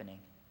happening.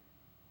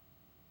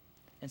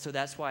 And so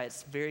that's why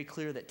it's very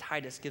clear that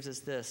Titus gives us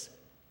this: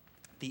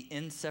 the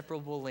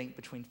inseparable link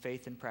between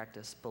faith and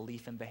practice,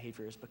 belief and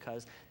behavior, is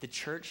because the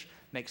church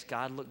makes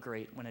God look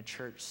great when a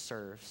church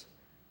serves.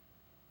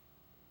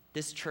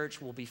 This church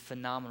will be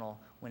phenomenal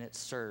when it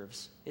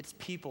serves. Its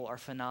people are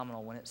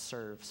phenomenal when it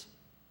serves.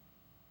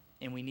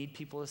 And we need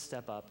people to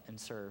step up and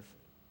serve.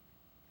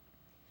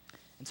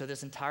 And so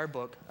this entire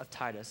book of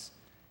Titus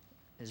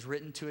is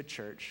written to a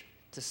church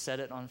to set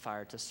it on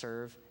fire, to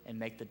serve and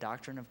make the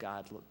doctrine of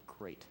God look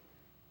great.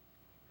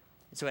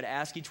 And so I'd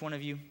ask each one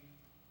of you,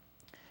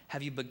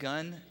 have you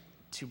begun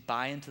to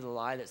buy into the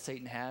lie that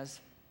Satan has?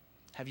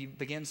 Have you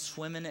begun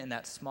swimming in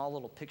that small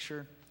little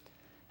picture?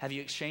 Have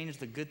you exchanged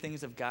the good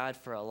things of God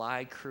for a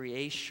lie,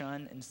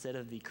 creation instead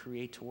of the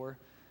creator?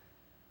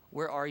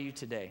 Where are you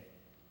today?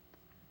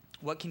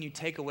 What can you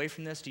take away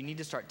from this? Do you need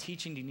to start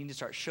teaching? Do you need to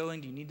start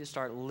showing? Do you need to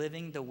start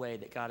living the way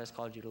that God has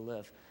called you to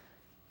live?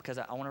 Because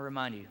I want to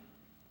remind you,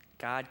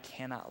 God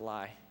cannot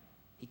lie.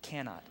 He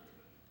cannot.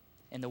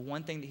 And the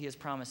one thing that he has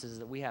promised is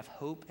that we have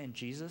hope in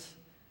Jesus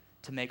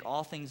to make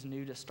all things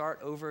new, to start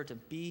over, to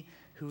be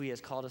who he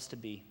has called us to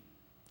be.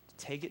 To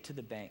take it to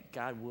the bank.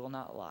 God will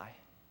not lie.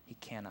 He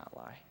cannot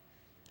lie.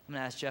 I'm going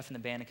to ask Jeff and the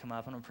band to come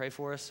up. I'm going to pray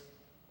for us.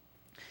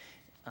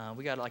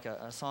 We got like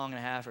a song and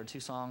a half or 2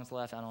 songs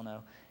left. I don't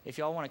know. If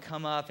y'all want to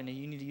come up and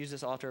you need to use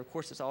this altar, of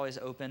course it's always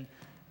open.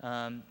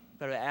 But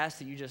I ask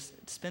that you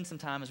just spend some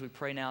time as we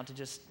pray now to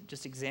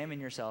just examine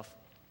yourself.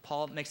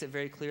 Paul makes it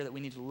very clear that we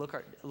need to look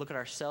at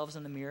ourselves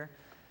in the mirror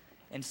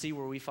and see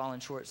where we've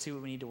fallen short, see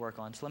what we need to work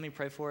on. So let me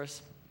pray for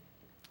us,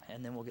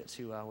 and then we'll get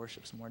to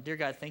worship some more. Dear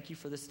God, thank you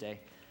for this day.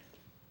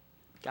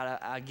 God,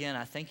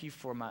 I thank you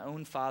for my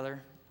own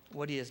father,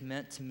 what he has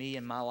meant to me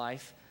in my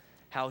life,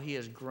 how he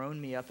has grown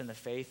me up in the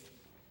faith.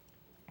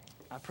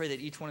 I pray that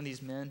each one of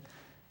these men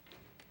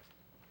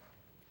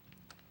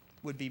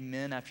would be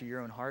men after your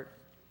own heart.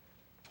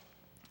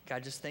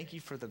 God, just thank you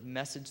for the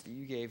message that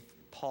you gave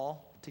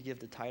Paul to give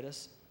to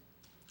Titus.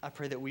 I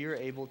pray that we are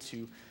able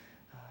to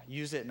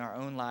use it in our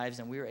own lives,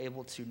 and we are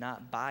able to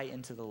not buy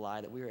into the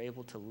lie, that we are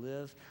able to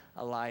live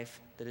a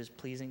life that is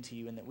pleasing to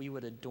you, and that we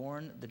would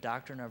adorn the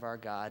doctrine of our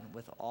God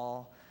with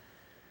all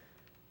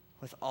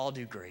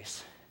due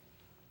grace.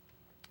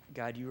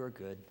 God, you are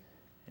good.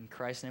 In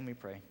Christ's name we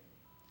pray.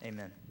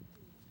 Amen.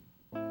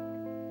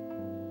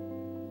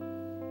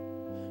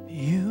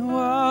 You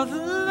are the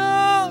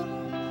love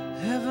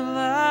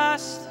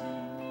everlasting.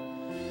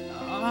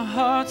 Our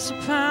hearts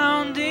are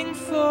pounding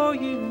for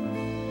you,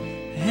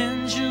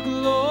 and your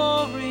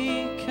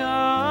glory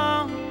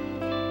come.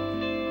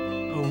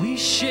 We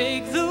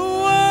shake the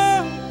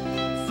world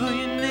for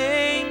your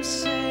name's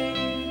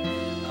sake.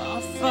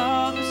 Our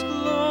Father's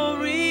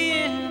glory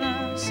in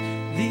us,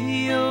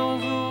 the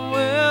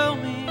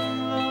overwhelming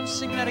love.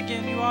 Sing that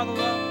again. You are the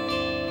love.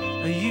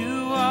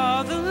 You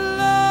are the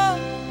love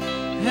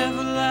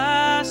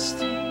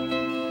everlasting.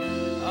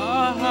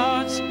 Our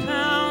hearts are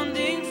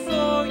pounding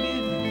for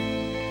you,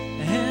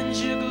 and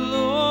your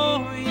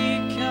glory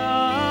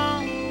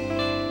come.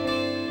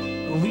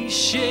 We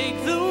shake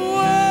the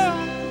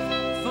world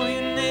for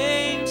your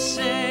name's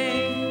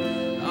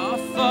sake. Our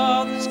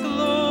Father's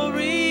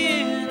glory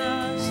in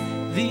us,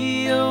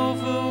 the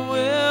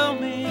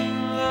overwhelming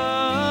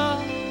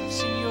love.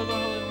 Sing, you're the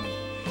Holy One.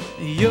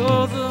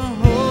 You're the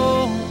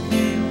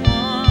Holy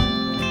One.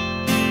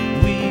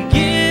 We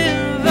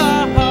give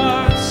our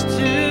hearts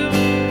to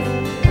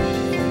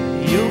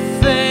your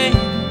faith,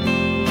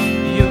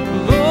 your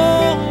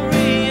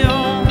glory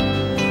on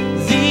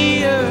the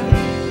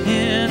earth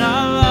in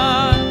our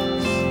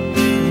lives.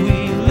 We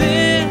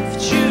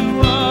lift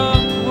you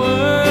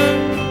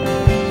upward.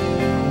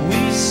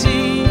 We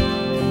see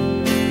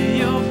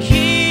your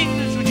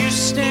kingdoms. Would you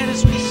stand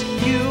as we sing?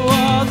 You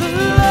are the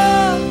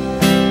love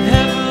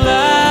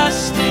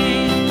everlasting.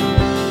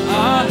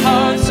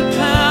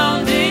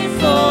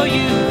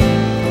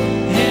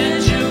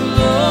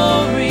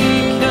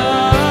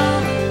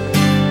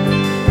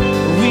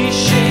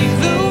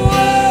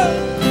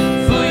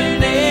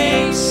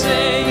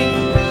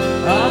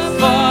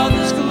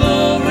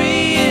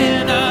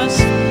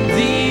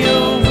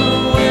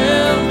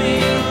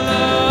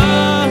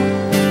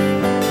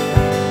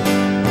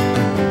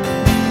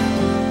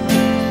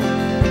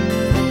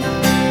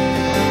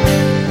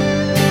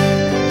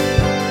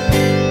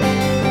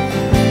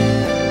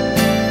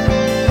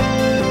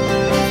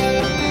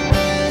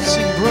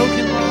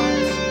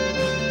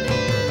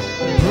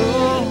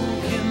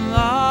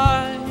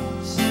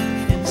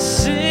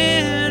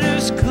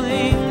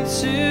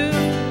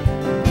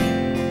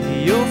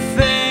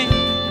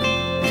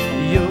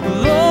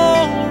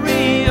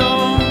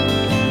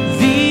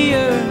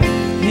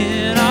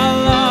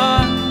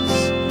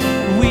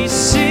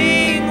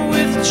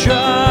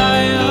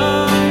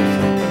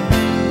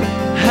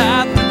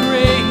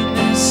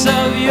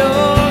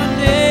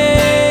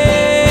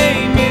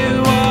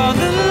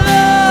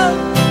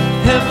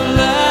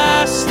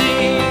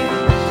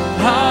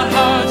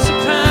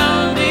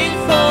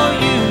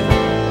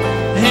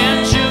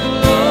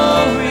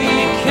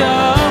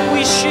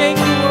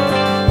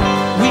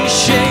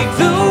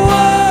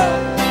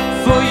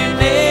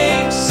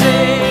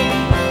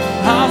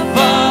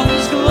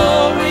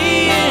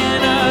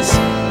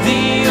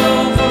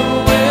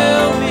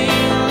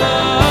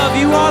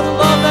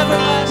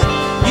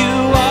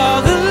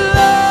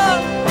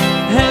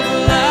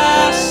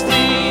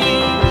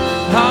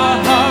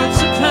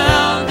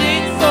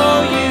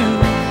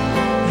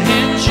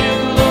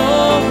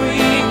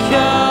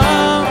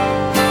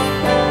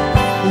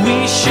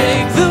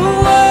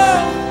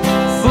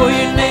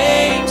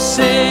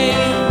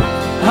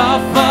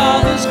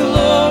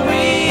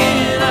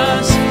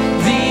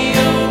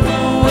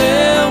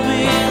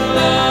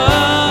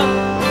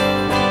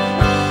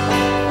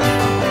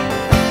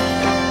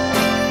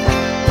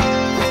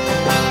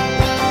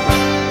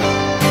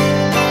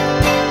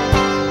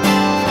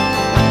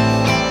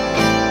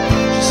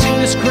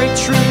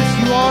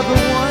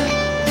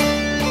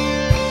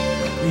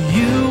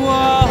 You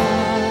are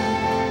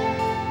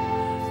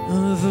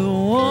the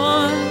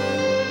one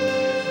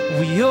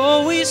we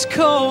always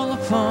call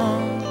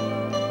upon.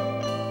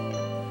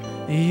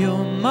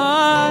 You're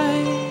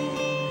mine,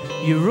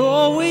 you're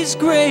always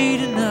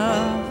great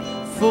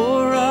enough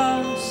for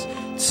us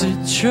to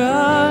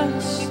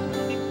trust.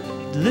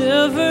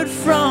 Delivered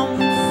from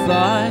the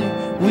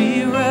fight,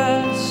 we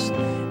rest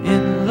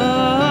in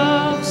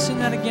love. Sing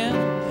that again.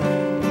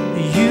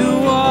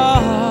 You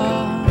are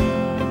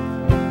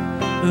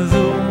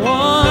the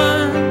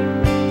one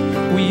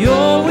we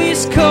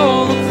always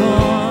call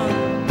upon.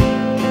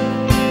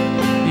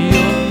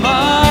 You're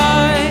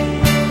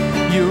mine,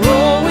 you're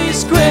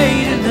always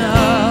great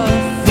enough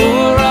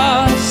for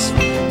us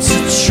to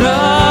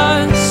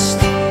trust.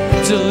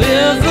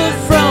 Delivered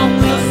from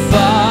the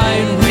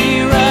fight,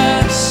 we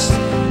rest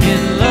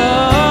in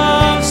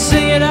love.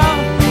 Sing it out.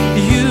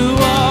 You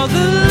are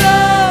the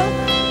love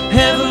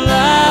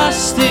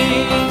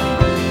everlasting.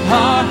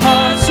 Our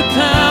hearts are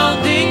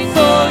pounding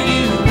for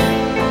you,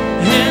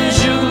 and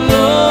your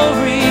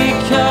glory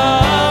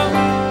come.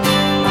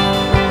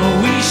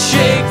 We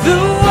shake the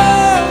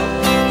world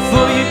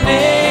for your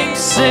name's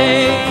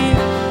sake.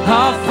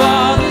 Our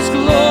Father's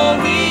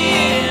glory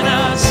in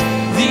us,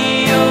 the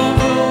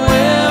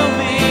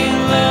overwhelming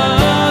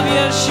love.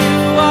 Yes, you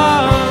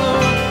are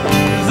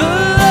the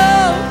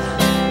love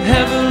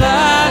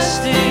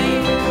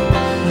everlasting.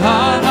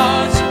 Our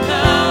hearts are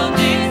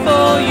pounding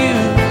for you,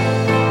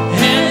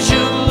 and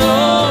your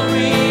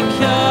glory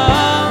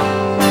come.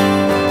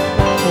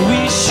 We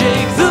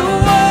shake the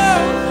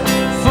world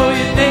for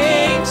your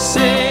name's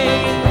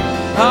sake.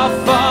 Our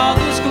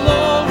Father's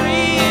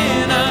glory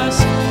in us,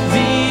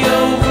 the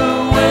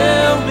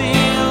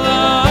overwhelming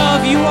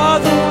love. You are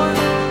the one.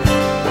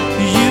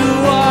 You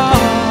are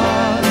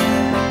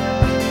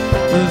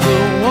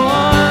the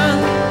one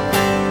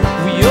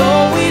we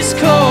always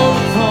call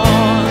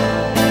upon.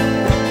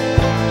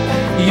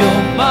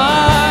 You're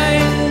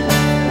mine,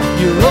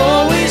 you're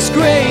always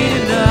great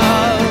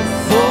enough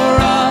for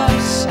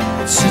us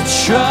to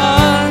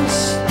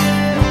trust.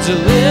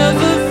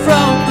 Delivered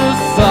from the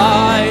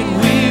fight,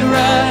 we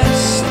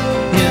rest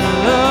in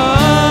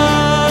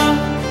love.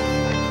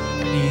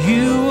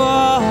 You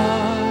are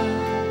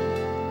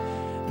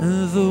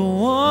the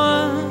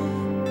one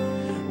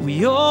we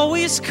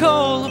always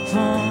call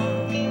upon.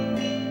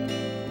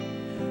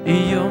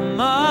 You're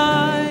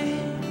mine,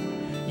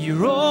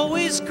 you're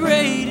always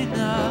great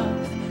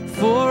enough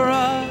for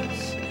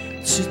us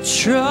to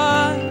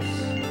trust.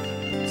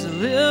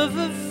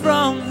 Delivered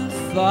from the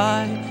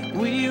fight,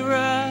 we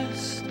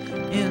rest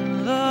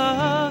in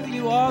love.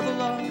 You are the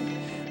love.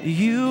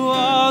 You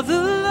are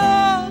the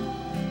love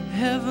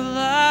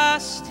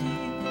everlasting.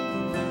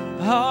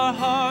 Our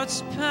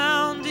hearts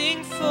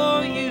pounding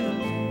for you,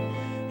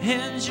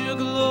 and your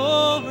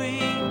glory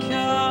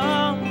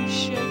come.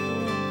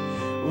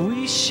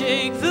 We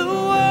shake the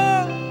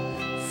world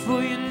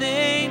for your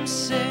name's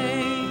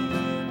sake.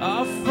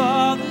 Our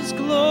Father's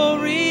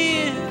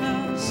glory in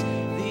us,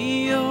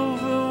 the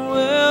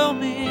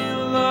overwhelming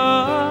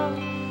love.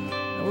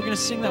 And we're going to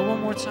sing that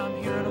one more time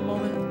here in a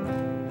moment.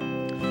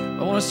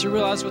 I want us to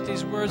realize what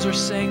these words are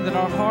saying, that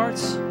our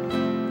hearts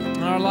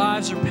and our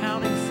lives are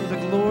pounding for the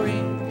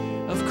glory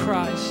of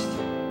Christ.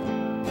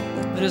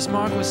 That as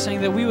Mark was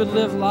saying, that we would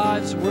live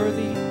lives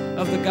worthy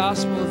of the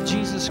gospel of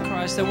Jesus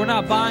Christ, that we're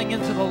not buying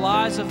into the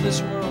lies of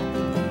this world,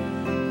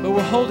 but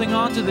we're holding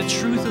on to the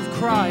truth of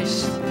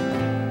Christ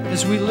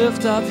as we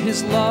lift up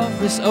His love,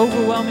 this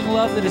overwhelming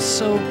love that is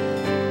so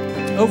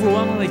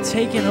overwhelmingly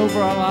taken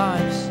over our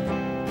lives.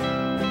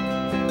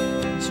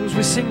 So as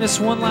we sing this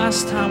one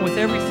last time with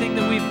everything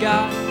that we've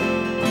got,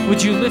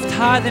 would you lift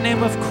high the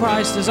name of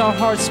Christ as our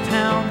hearts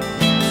pound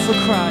for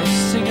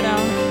Christ? Sing it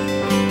out.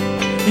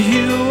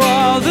 You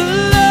are the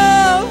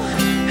love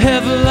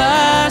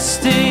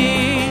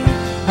everlasting.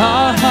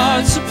 Our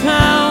hearts are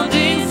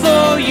pounding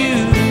for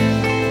you,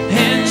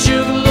 and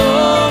your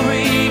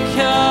glory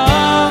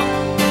come.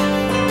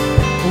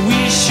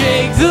 We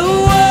shake the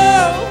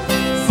world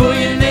for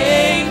your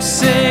name's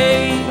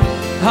sake.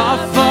 Our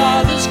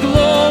Father's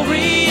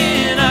glory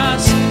in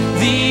us,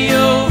 the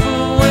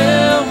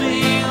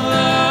overwhelming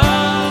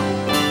love.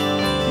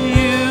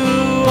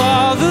 You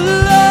are the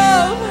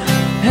love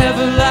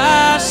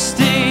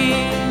everlasting.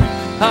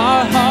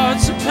 Our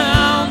hearts are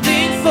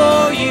pounding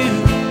for you,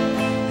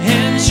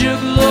 and your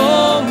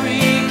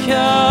glory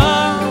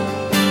come.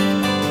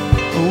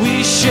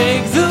 We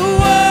shake the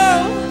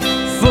world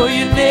for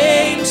your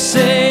name's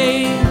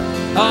sake.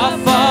 Our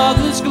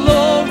Father's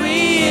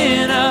glory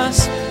in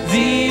us,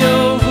 the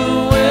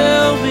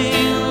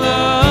overwhelming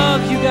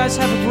love. You guys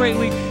have a great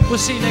week. We'll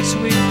see you next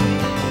week.